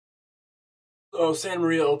So Santa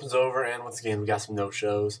Maria opens over, and once again we got some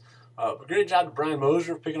no-shows. But great job to Brian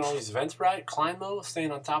Moser for picking all these events right. Kleinmo staying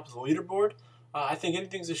on top of the leaderboard. I think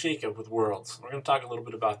anything's a shakeup with Worlds. We're going to talk a little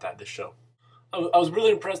bit about that this show. I was really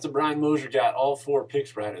impressed that Brian Moser got all 4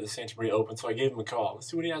 picks right at the Santa Maria Open, so I gave him a call. Let's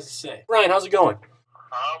see what he has to say. Brian, how's it going?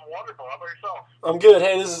 Wonderful. How about yourself? I'm good.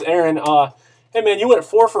 Hey, this is Aaron. Hey, man, you went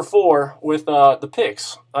 4 for 4 with the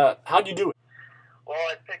picks. How'd you do it? Well,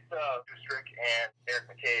 I picked Dustrick and Eric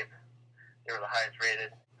McCabe. They were the highest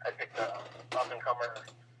rated. I picked up-and-comer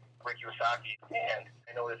Ricky Wasaki, and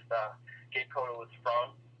I noticed Gabe Cota was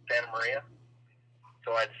from Santa Maria,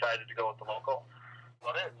 so I decided to go with the local.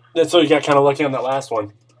 Love it. That's so you got kind of lucky on that last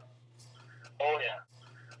one. Oh, yeah.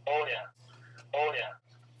 Oh, yeah. Oh,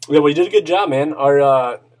 yeah. Yeah, well, you did a good job, man.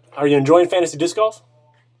 Are you enjoying fantasy disc golf?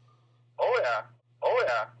 Oh, yeah. Oh,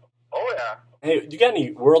 yeah. Oh, yeah. Hey, you got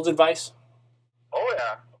any Worlds advice? Oh,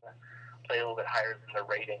 yeah. Play a little bit higher than the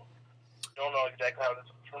rating. Don't know exactly how this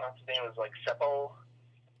was pronounced. His name was like Seppo.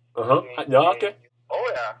 No, okay.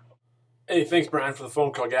 Oh, yeah. Hey, thanks, Brian, for the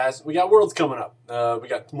phone call, guys. We got Worlds coming up. We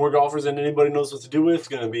got more golfers than anybody knows what to do with. It's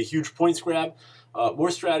going to be a huge points grab. More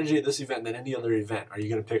strategy at this event than any other event. Are you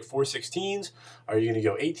going to pick 4 16s? Are you going to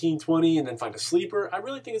go 18, 20, and then find a sleeper? I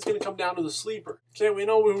really think it's going to come down to the sleeper. Okay, we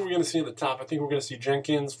know who we're going to see at the top. I think we're going to see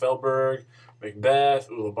Jenkins, Feldberg, Macbeth,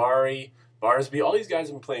 Ulibarri, Barsby. All these guys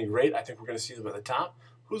have been playing great. I think we're going to see them at the top.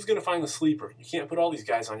 Who's going to find the sleeper? You can't put all these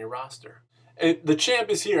guys on your roster. And the champ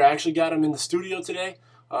is here. I actually got him in the studio today.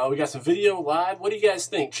 We got some video live. What do you guys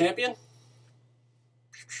think? Champion?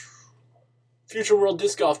 Future World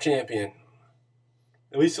Disc Golf Champion.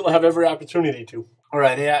 At least you'll have every opportunity to. All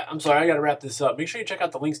right, hey, I'm sorry, I got to wrap this up. Make sure you check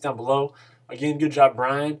out the links down below. Again, good job,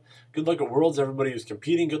 Brian. Good luck at Worlds, everybody who's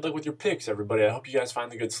competing. Good luck with your picks, everybody. I hope you guys find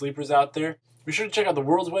the good sleepers out there. Be sure to check out the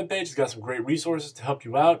Worlds webpage. It's got some great resources to help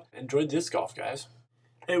you out. Enjoy disc golf, guys.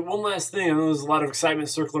 Hey, one last thing. I know there's a lot of excitement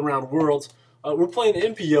circling around Worlds. We're playing the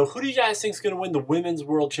MPO. Who do you guys think is going to win the Women's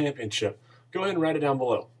World Championship? Go ahead and write it down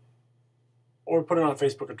below. Or put it on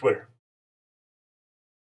Facebook or Twitter.